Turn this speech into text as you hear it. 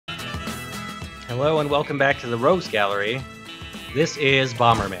Hello and welcome back to the Rogues Gallery. This is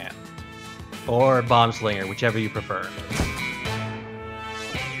Bomberman, or Bombslinger, whichever you prefer.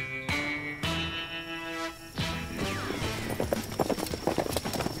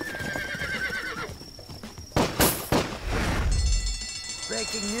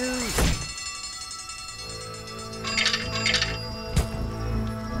 Breaking news!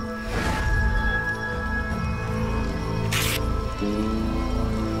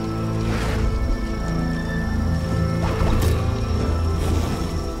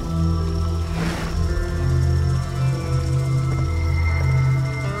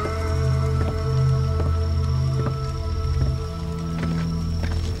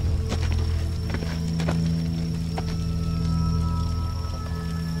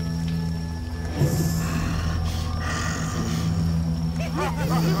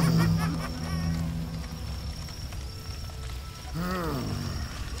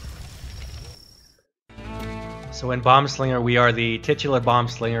 So in Bombslinger, we are the titular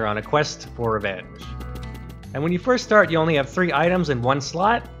Bombslinger on a quest for revenge. And when you first start, you only have 3 items in 1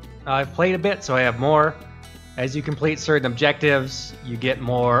 slot. I've played a bit, so I have more. As you complete certain objectives, you get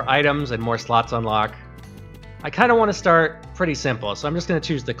more items and more slots unlock. I kind of want to start pretty simple, so I'm just going to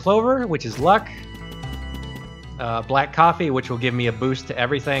choose the Clover, which is luck. Black Coffee, which will give me a boost to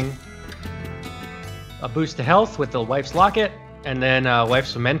everything. A boost to health with the Wife's Locket, and then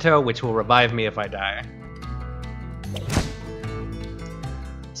Wife's Memento, which will revive me if I die.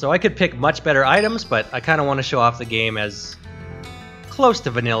 So I could pick much better items, but I kind of want to show off the game as close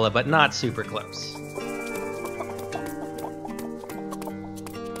to vanilla, but not super close.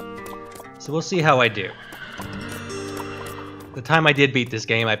 So we'll see how I do. The time I did beat this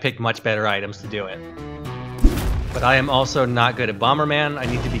game, I picked much better items to do it. But I am also not good at Bomberman. I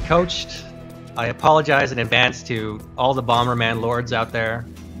need to be coached. I apologize in advance to all the Bomberman lords out there.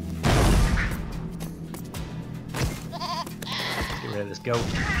 Get rid of this goat.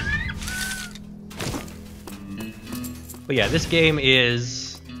 But yeah, this game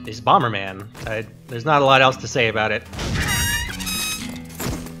is Bomberman. There's not a lot else to say about it.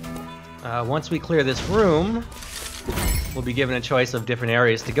 Once we clear this room, we'll be given a choice of different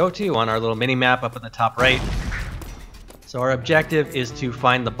areas to go to on our little mini-map up in the top right. So our objective is to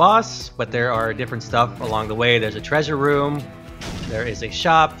find the boss, but there are different stuff along the way. There's a treasure room, there is a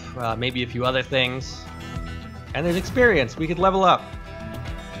shop, maybe a few other things. And there's experience, we could level up.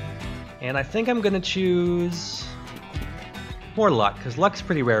 And I think I'm gonna choose more luck, because luck's a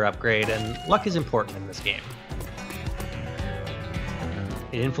pretty rare upgrade, and luck is important in this game.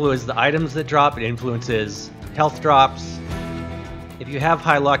 It influences the items that drop, it influences health drops. If you have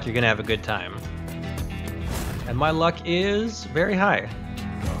high luck, you're gonna have a good time. And my luck is very high.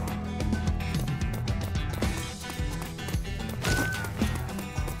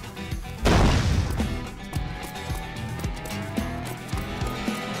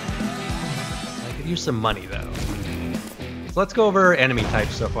 I could use some money though. So let's go over enemy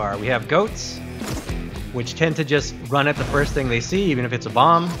types so far. We have goats, which tend to just run at the first thing they see, even if it's a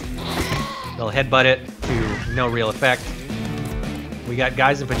bomb. They'll headbutt it to no real effect. We got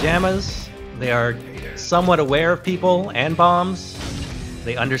guys in pajamas. They are somewhat aware of people and bombs.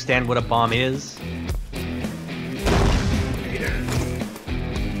 They understand what a bomb is. And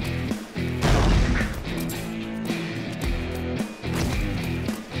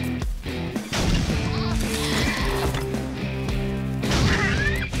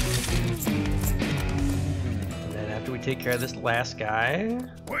then after we take care of this last guy...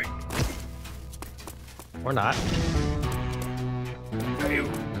 Wait. Or not. Hey,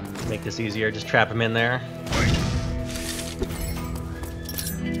 you. Make this easier, just trap him in there.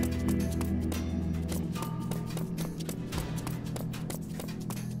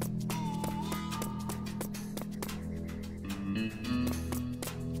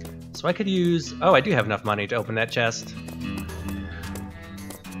 So I could use... Oh, I do have enough money to open that chest.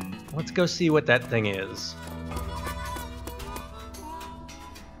 Let's go see what that thing is.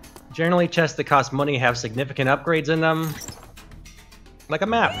 Generally, chests that cost money have significant upgrades in them. Like a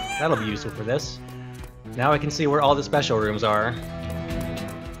map. That'll be useful for this. Now I can see where all the special rooms are.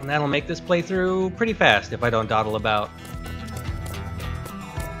 And that'll make this playthrough pretty fast if I don't dawdle about.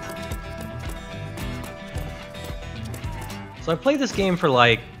 So I played this game for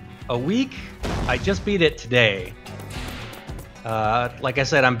like a week. I just beat it today. Like I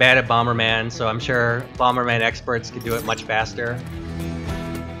said, I'm bad at Bomberman, so I'm sure Bomberman experts could do it much faster.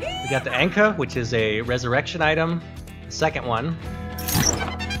 We got the Anka, which is a resurrection item. The second one.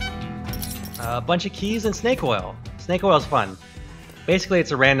 A bunch of keys and snake oil. Snake oil's fun. Basically, it's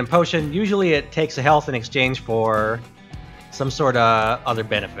a random potion. Usually it takes a health in exchange for some sort of other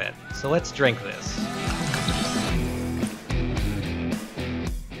benefit. So let's drink this.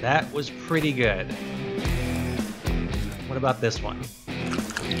 That was pretty good. What about this one?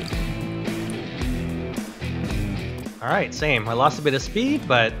 Alright, same. I lost a bit of speed,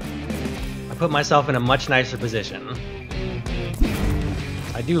 but I put myself in a much nicer position.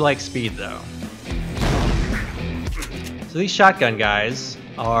 I do like speed, though. So these shotgun guys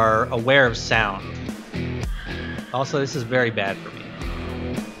are aware of sound. Also, this is very bad for me.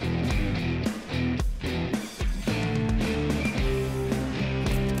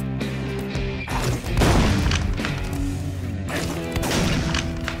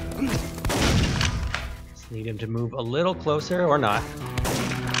 Just need him to move a little closer, or not.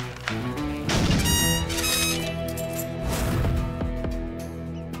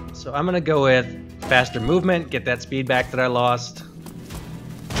 So I'm gonna go with faster movement, get that speed back that I lost.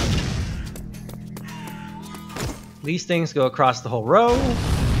 These things go across the whole row.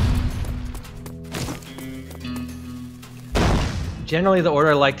 Generally, the order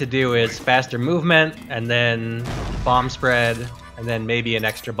I like to do is faster movement, and then bomb spread, and then maybe an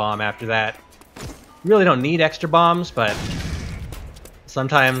extra bomb after that. You really don't need extra bombs, but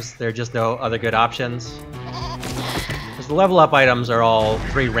sometimes there are just no other good options. Because the level up items are all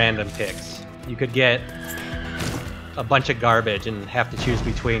 3 random picks. You could get a bunch of garbage and have to choose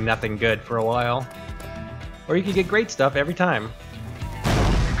between nothing good for a while. Or you could get great stuff every time.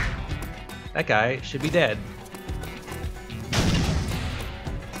 That guy should be dead.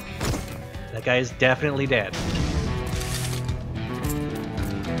 That guy is definitely dead.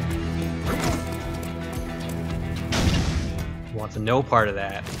 Wants no part of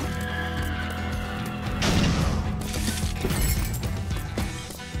that.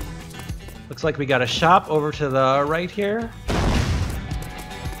 Looks like we got a shop over to the right here.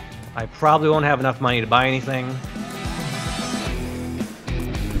 I probably won't have enough money to buy anything.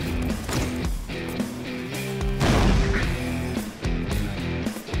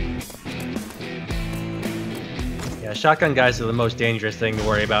 Yeah, shotgun guys are the most dangerous thing to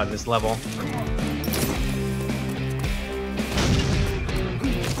worry about in this level.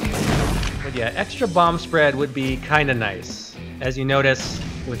 But yeah, extra bomb spread would be kinda nice. As you notice,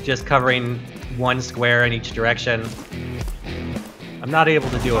 with just covering one square in each direction, I'm not able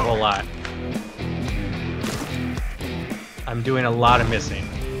to do a whole lot. I'm doing a lot of missing.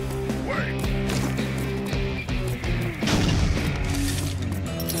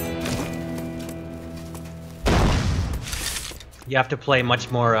 You have to play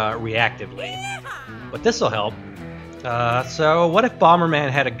much more reactively. But this'll help. So what if Bomberman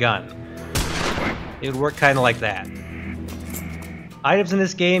had a gun? It would work kind of like that. Items in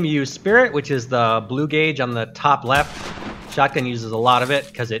this game use Spirit, which is the blue gauge on the top left. Shotgun uses a lot of it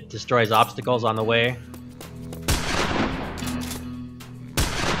because it destroys obstacles on the way.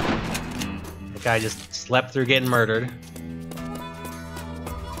 The guy just slept through getting murdered.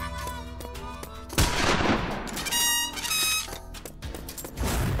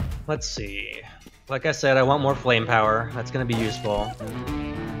 Let's see. Like I said, I want more flame power. That's going to be useful.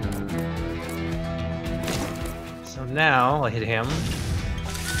 So now I'll hit him.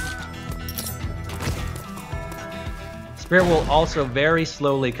 Spirit will also very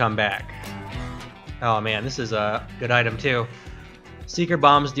slowly come back. Oh man, this is a good item too. Seeker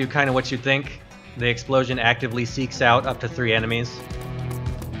bombs do kind of what you think. The explosion actively seeks out up to 3 enemies.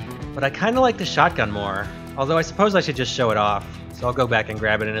 But I kind of like the shotgun more. Although I suppose I should just show it off. So I'll go back and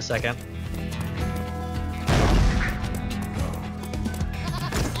grab it in a second.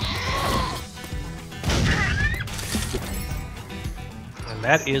 And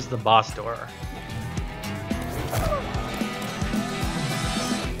that is the boss door.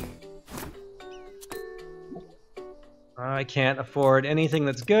 I can't afford anything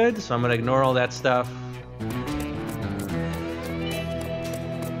that's good, so I'm going to ignore all that stuff.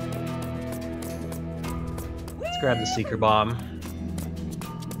 Let's grab the Seeker Bomb.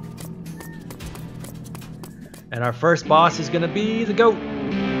 And our first boss is going to be the Goat.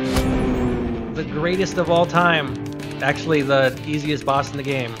 The greatest of all time. Actually, the easiest boss in the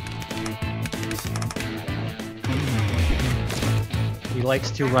game. He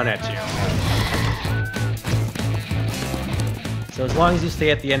likes to run at you. So as long as you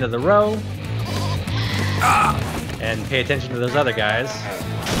stay at the end of the row, and pay attention to those other guys,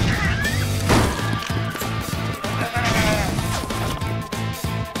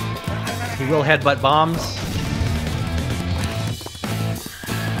 he will headbutt bombs.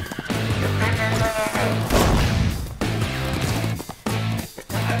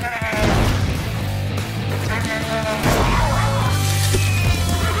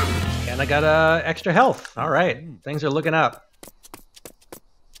 And I got extra health. All right, things are looking up.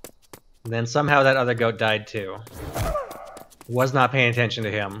 And then somehow that other goat died too. Was not paying attention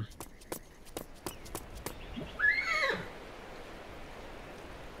to him.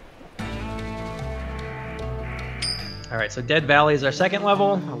 All right, so Dead Valley is our second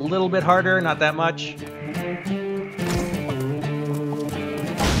level. A little bit harder, not that much.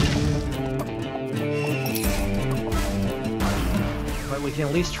 But we can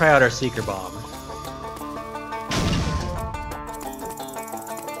at least try out our Seeker Bomb.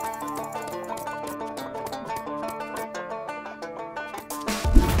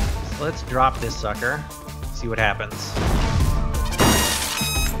 So let's drop this sucker, see what happens.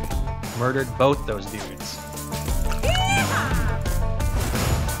 Murdered both those dudes.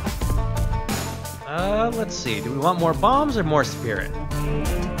 Let's see. Do we want more bombs or more spirit?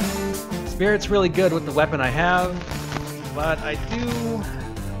 Spirit's really good with the weapon I have, but I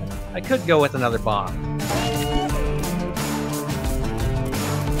could go with another bomb.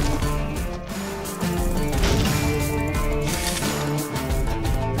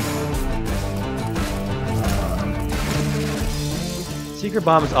 Seeker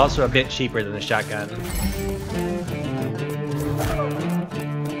Bomb is also a bit cheaper than the shotgun.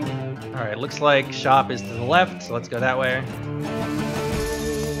 Alright, looks like shop is to the left, so let's go that way.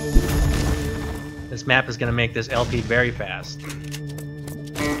 This map is going to make this LP very fast.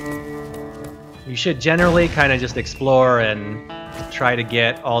 You should generally kind of just explore and try to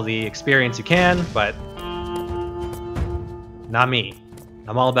get all the experience you can, but not me.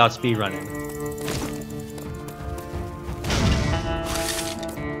 I'm all about speedrunning.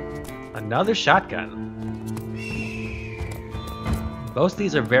 Another shotgun. Both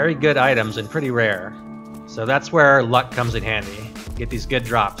these are very good items and pretty rare. So that's where luck comes in handy. Get these good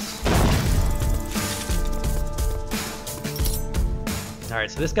drops.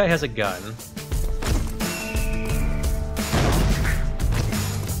 Alright, so this guy has a gun.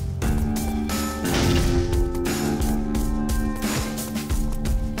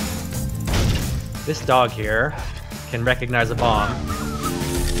 This dog here can recognize a bomb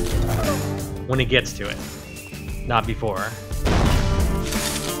when he gets to it, not before.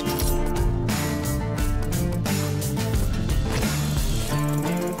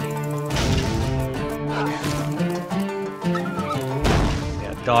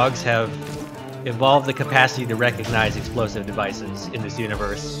 Dogs have evolved the capacity to recognize explosive devices in this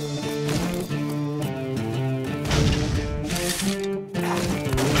universe.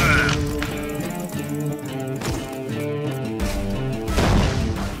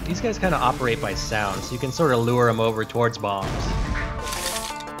 These guys kind of operate by sound, so you can sort of lure them over towards bombs.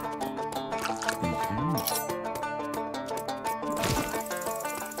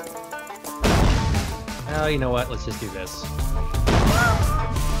 Oh, you know what? Let's just do this.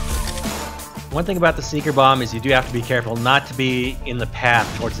 One thing about the Seeker Bomb is you do have to be careful not to be in the path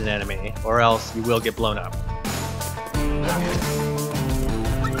towards an enemy, or else you will get blown up.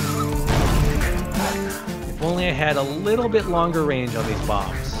 If only I had a little bit longer range on these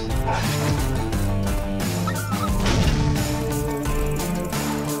bombs.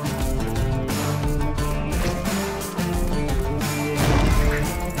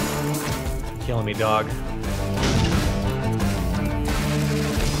 Killing me, dog.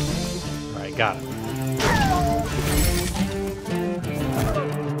 Got it.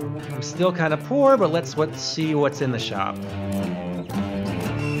 I'm still kind of poor, but let's see what's in the shop.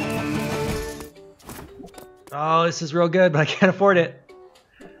 Oh, this is real good, but I can't afford it.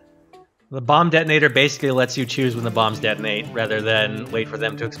 The bomb detonator basically lets you choose when the bombs detonate, rather than wait for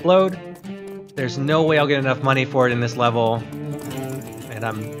them to explode. There's no way I'll get enough money for it in this level, and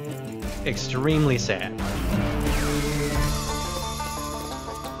I'm extremely sad.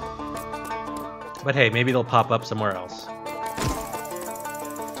 But hey, maybe they'll pop up somewhere else.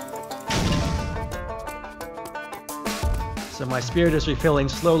 So my spirit is refilling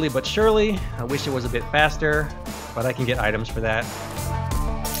slowly but surely. I wish it was a bit faster, but I can get items for that.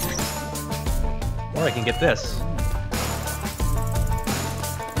 Or I can get this.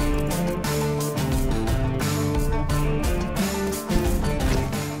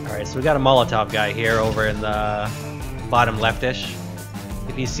 Alright, so we got a Molotov guy here over in the bottom leftish.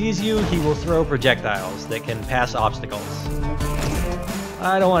 If he sees you, he will throw projectiles that can pass obstacles.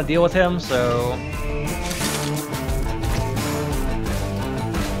 I don't want to deal with him, so...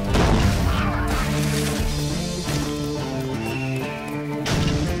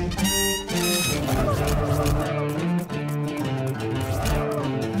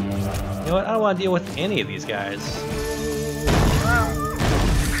 You know what? I don't want to deal with any of these guys.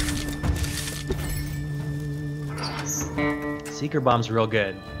 Seeker Bomb's real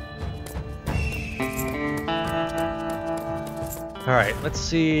good. Alright, let's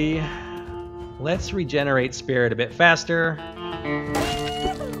see. Let's regenerate spirit a bit faster.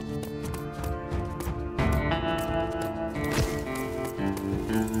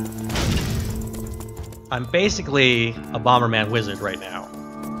 I'm basically a Bomberman wizard right now.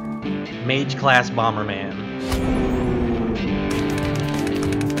 Mage class Bomberman.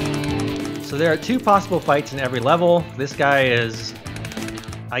 So there are 2 possible fights in every level. This guy is,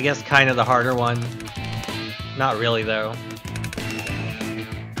 I guess, kind of the harder one. Not really, though.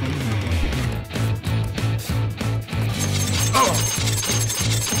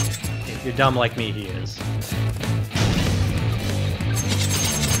 If you're dumb like me, he is.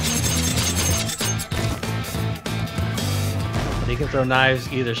 He can throw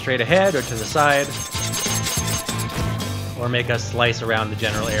knives either straight ahead or to the side, or make us slice around the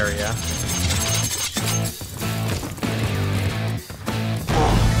general area.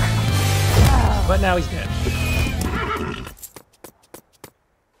 But now he's dead.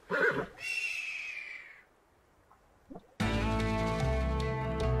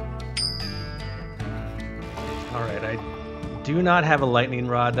 Alright, I do not have a lightning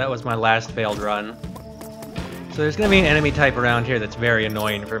rod. That was my last failed run. So there's going to be an enemy type around here that's very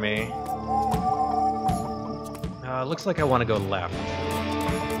annoying for me. Looks like I want to go left.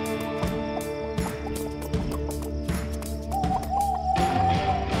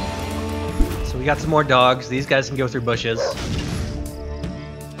 So we got some more dogs. These guys can go through bushes.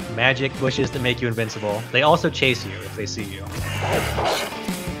 Magic bushes that make you invincible. They also chase you if they see you.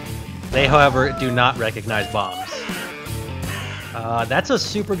 They, however, do not recognize bombs. That's a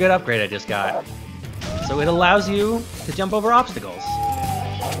super good upgrade I just got. So it allows you to jump over obstacles.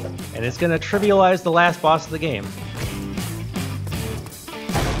 And it's going to trivialize the last boss of the game.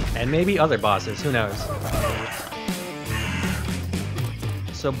 And maybe other bosses, who knows.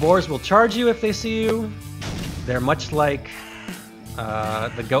 So boars will charge you if they see you. They're much like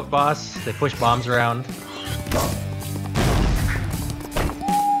the goat boss. They push bombs around.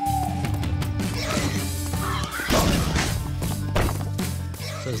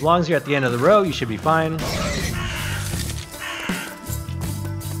 So as long as you're at the end of the row, you should be fine.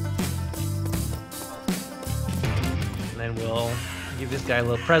 And then we'll give this guy a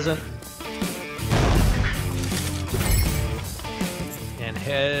little present. And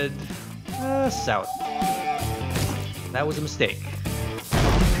head south. That was a mistake.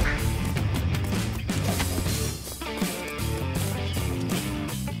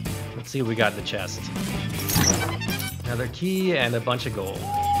 Let's see what we got in the chest. Another key and a bunch of gold.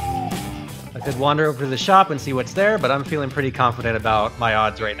 I could wander over to the shop and see what's there, but I'm feeling pretty confident about my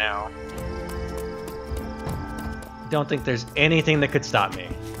odds right now. Don't think there's anything that could stop me.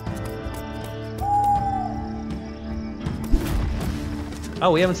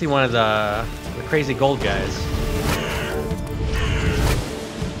 Oh, we haven't seen one of the crazy gold guys.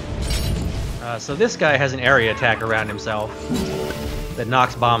 So this guy has an area attack around himself that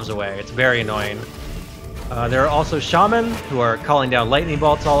knocks bombs away. It's very annoying. There are also shaman who are calling down lightning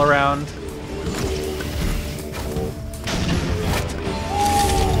bolts all around.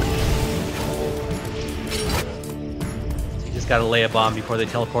 So you just gotta lay a bomb before they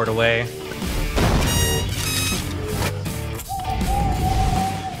teleport away.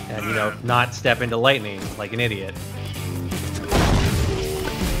 And, you know, not step into lightning like an idiot.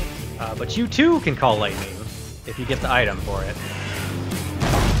 But you too can call lightning if you get the item for it.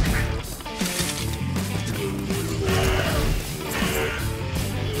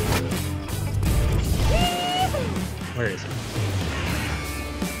 Where is he?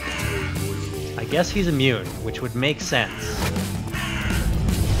 I guess he's immune, which would make sense.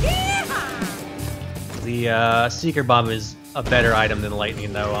 The Seeker Bomb is a better item than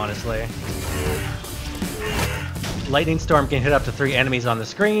Lightning, though, honestly. Lightning Storm can hit up to 3 enemies on the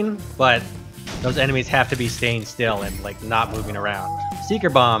screen, but those enemies have to be staying still and, like, not moving around. Seeker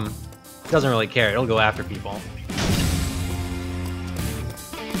Bomb doesn't really care. It'll go after people.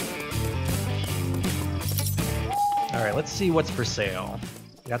 Alright, let's see what's for sale.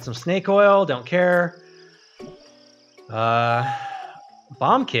 Got some snake oil, don't care.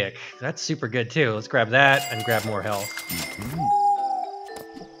 Bomb kick, that's super good too. Let's grab that and grab more health.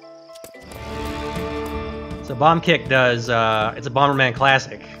 So bomb kick does, it's a Bomberman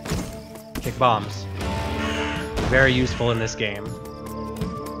classic. Kick bombs. Very useful in this game.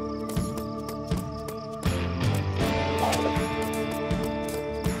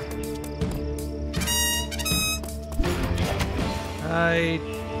 I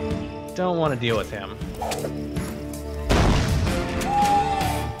don't want to deal with him.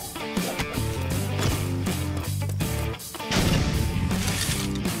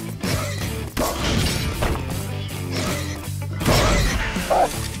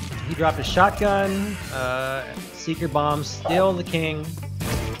 He dropped a shotgun. Seeker bomb, still the king.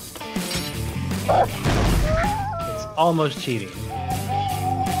 It's almost cheating.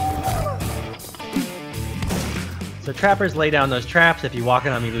 So trappers lay down those traps. If you walk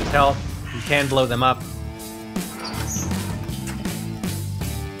in them, you lose health. You can blow them up.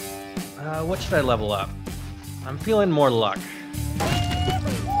 What should I level up? I'm feeling more luck.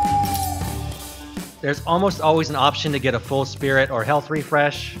 There's almost always an option to get a full spirit or health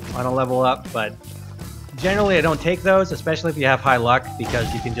refresh on a level up, but generally I don't take those, especially if you have high luck,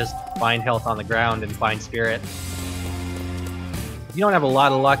 because you can just find health on the ground and find spirit. If you don't have a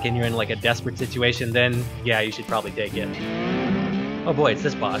lot of luck and you're in like a desperate situation, then yeah, you should probably take it. Oh boy, it's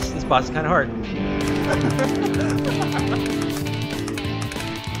this boss. This boss is kind of hard.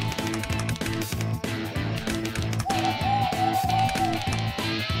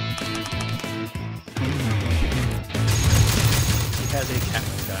 He has a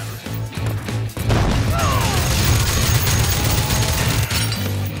captain gun.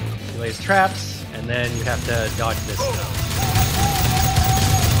 He lays traps, and then you have to dodge this stuff.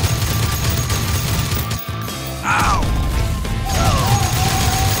 Ow!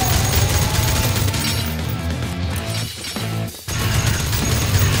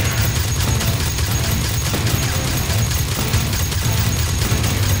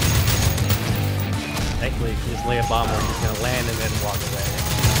 Thankfully, you can just lay a bomb where he's going to land and then walk away.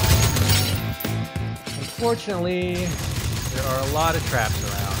 Unfortunately, there are a lot of traps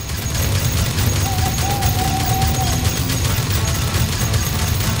around.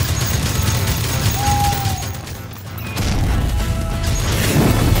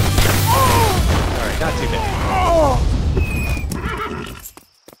 Alright, not too bad.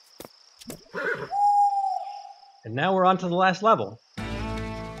 And now we're on to the last level.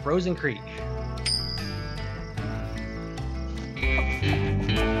 Frozen Creek.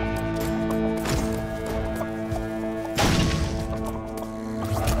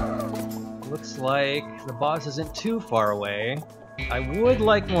 Looks like the boss isn't too far away. I would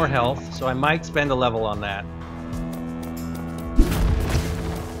like more health, so I might spend a level on that.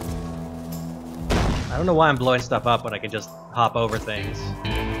 I don't know why I'm blowing stuff up when I can just hop over things.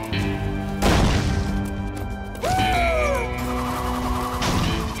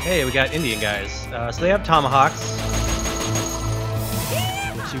 Hey, we got Indian guys. So they have tomahawks,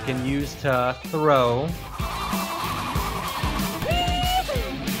 which you can use to throw.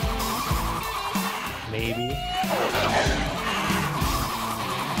 Maybe.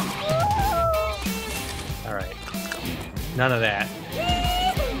 Alright. None of that.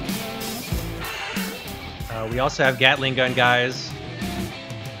 We also have Gatling gun guys,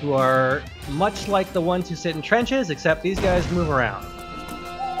 who are much like the ones who sit in trenches, except these guys move around.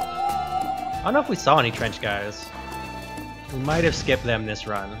 I don't know if we saw any trench guys. We might have skipped them this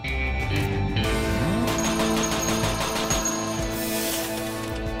run.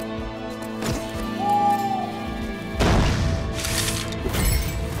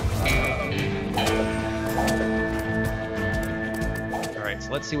 Alright,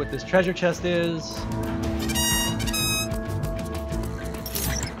 so let's see what this treasure chest is.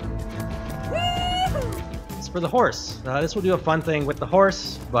 It's for the horse. This will do a fun thing with the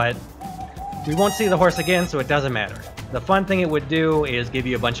horse, but we won't see the horse again, so it doesn't matter. The fun thing it would do is give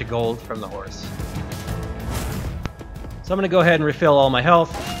you a bunch of gold from the horse. So I'm going to go ahead and refill all my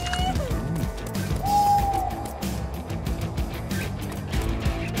health.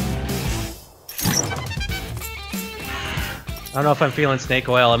 I don't know if I'm feeling snake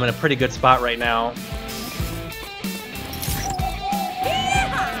oil. I'm in a pretty good spot right now.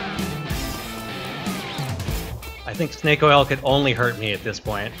 I think snake oil could only hurt me at this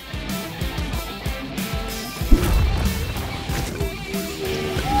point.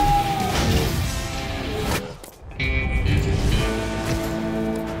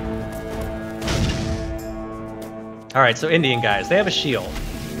 Alright, so Indian guys, they have a shield.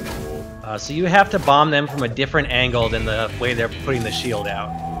 So you have to bomb them from a different angle than the way they're putting the shield out.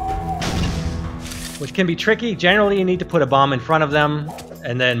 Which can be tricky. Generally, you need to put a bomb in front of them,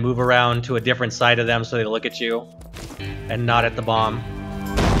 and then move around to a different side of them so they look at you, and not at the bomb.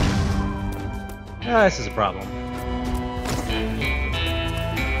 This is a problem.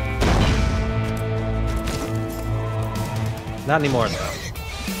 Not anymore, though.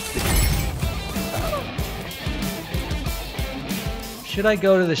 Should I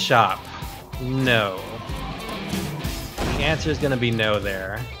go to the shop? No. The answer is going to be no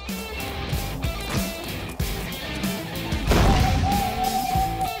there.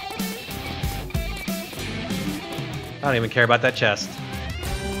 I don't even care about that chest.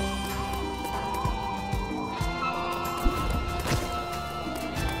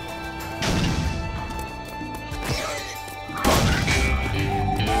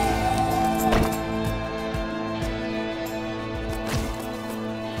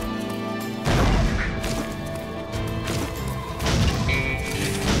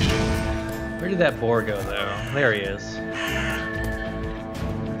 did that boar go, though? There he is.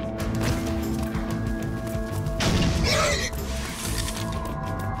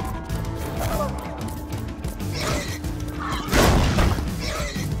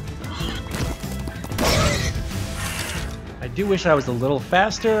 I do wish I was a little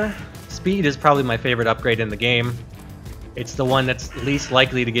faster. Speed is probably my favorite upgrade in the game. It's the one that's least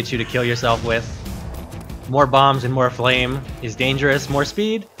likely to get you to kill yourself with. More bombs and more flame is dangerous. More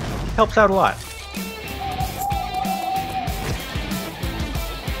speed helps out a lot.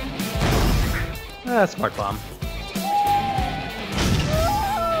 Smart bomb.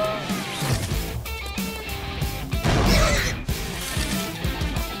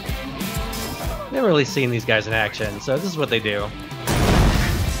 Never really seen these guys in action, so this is what they do.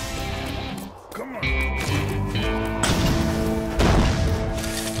 Come on.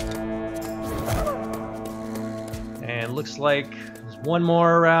 And looks like there's one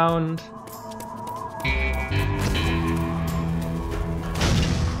more around.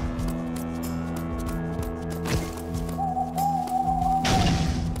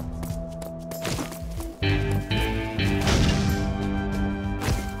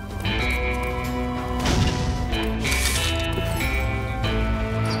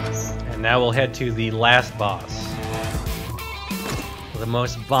 Now we'll head to the last boss. The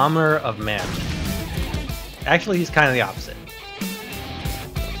most bomber of men. Actually, he's kind of the opposite.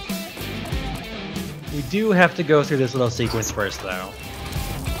 We do have to go through this little sequence first, though.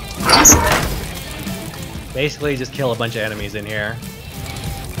 Basically, just kill a bunch of enemies in here.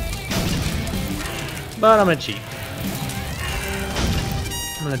 But I'm gonna cheat.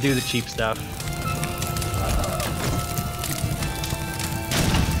 I'm gonna do the cheap stuff.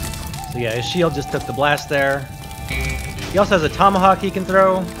 So yeah, his shield just took the blast there. He also has a tomahawk he can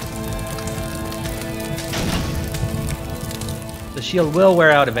throw. The shield will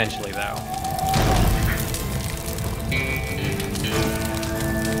wear out eventually, though.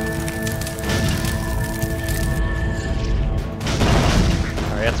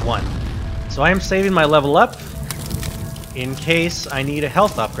 Alright, that's one. So I am saving my level up in case I need a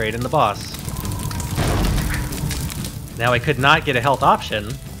health upgrade in the boss. Now I could not get a health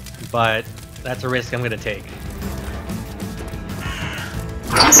option, but that's a risk I'm going to take.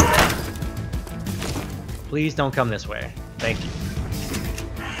 Please don't come this way. Thank you.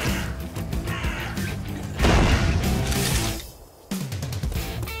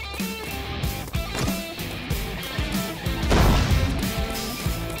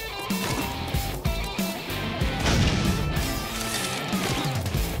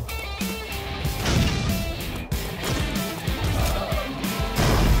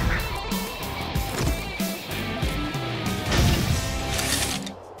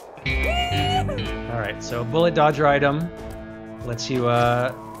 So bullet dodger item lets you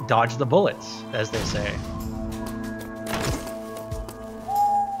dodge the bullets, as they say.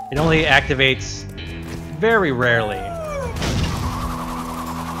 It only activates very rarely.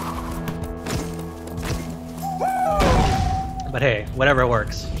 But hey, whatever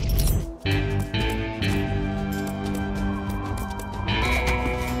works.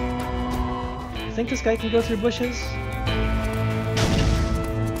 You think this guy can go through bushes?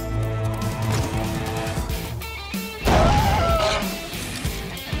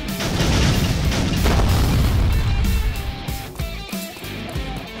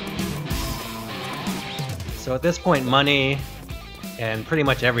 So at this point, money and pretty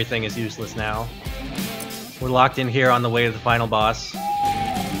much everything is useless now. We're locked in here on the way to the final boss.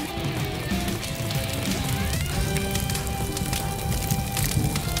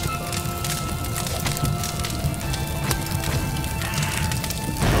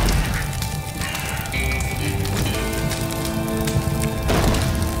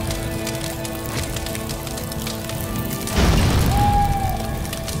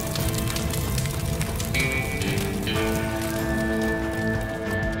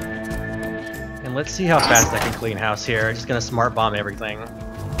 Let's see how fast I can clean house here. Just gonna smart bomb everything.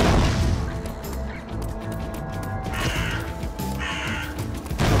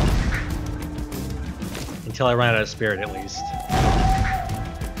 Until I run out of spirit, at least.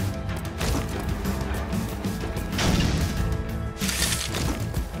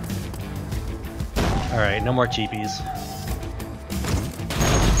 Alright, no more cheapies.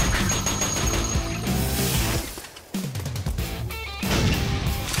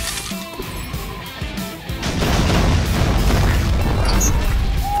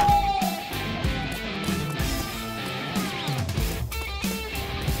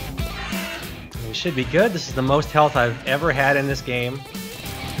 Should be good. This is the most health I've ever had in this game.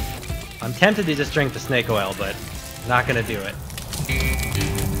 I'm tempted to just drink the snake oil, but not gonna do it.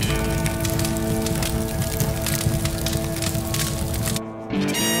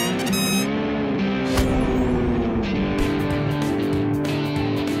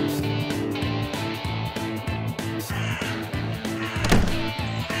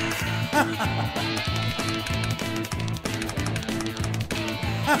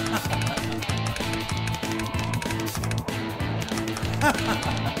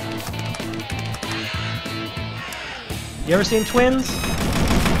 You ever seen Twins?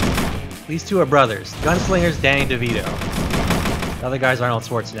 These two are brothers. Gunslinger's Danny DeVito. The other guy's Arnold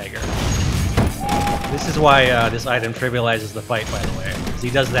Schwarzenegger. This is why this item trivializes the fight, by the way. Because he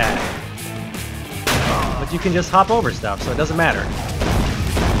does that. But you can just hop over stuff, so it doesn't matter.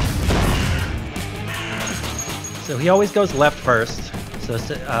 So he always goes left first. So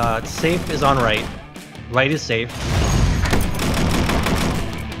safe is on right. Right is safe.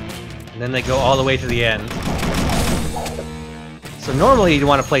 And then they go all the way to the end. So normally you'd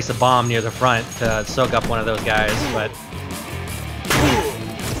want to place a bomb near the front to soak up one of those guys, but...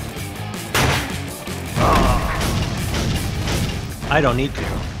 I don't need to,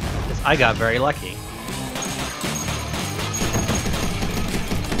 because I got very lucky.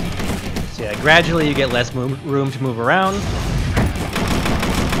 So yeah, gradually you get less room to move around.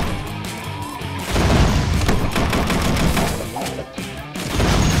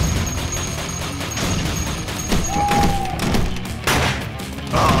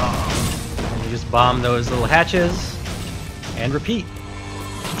 And you just bomb those little hatches, and repeat.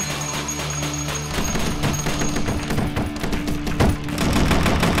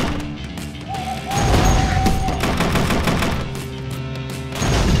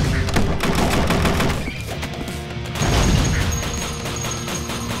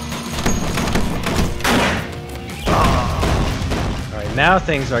 Now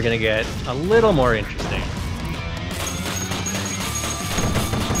things are going to get a little more interesting.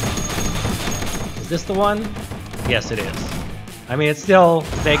 Is this the one? Yes, it is. I mean, it's still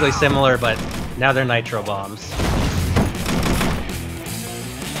vaguely similar, but now they're nitro bombs.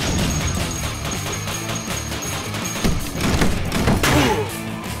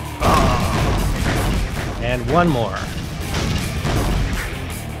 And one more.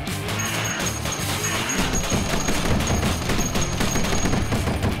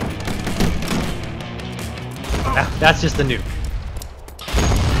 That's just a nuke.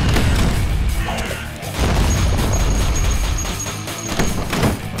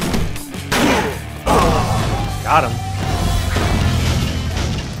 Got him.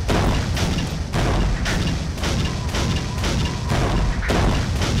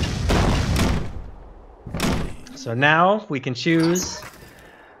 So now we can choose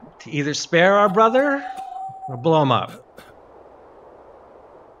to either spare our brother or blow him up.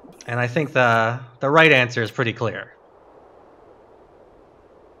 And I think the right answer is pretty clear.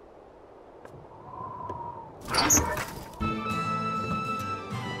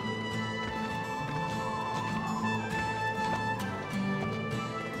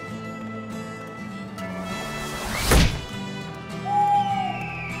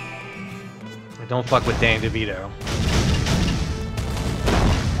 Don't fuck with Danny DeVito.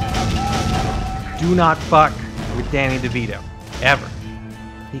 Do not fuck with Danny DeVito. Ever.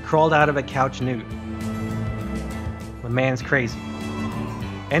 He crawled out of a couch nude. The man's crazy.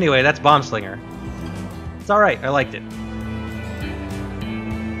 Anyway, that's Bombslinger. It's alright, I liked it.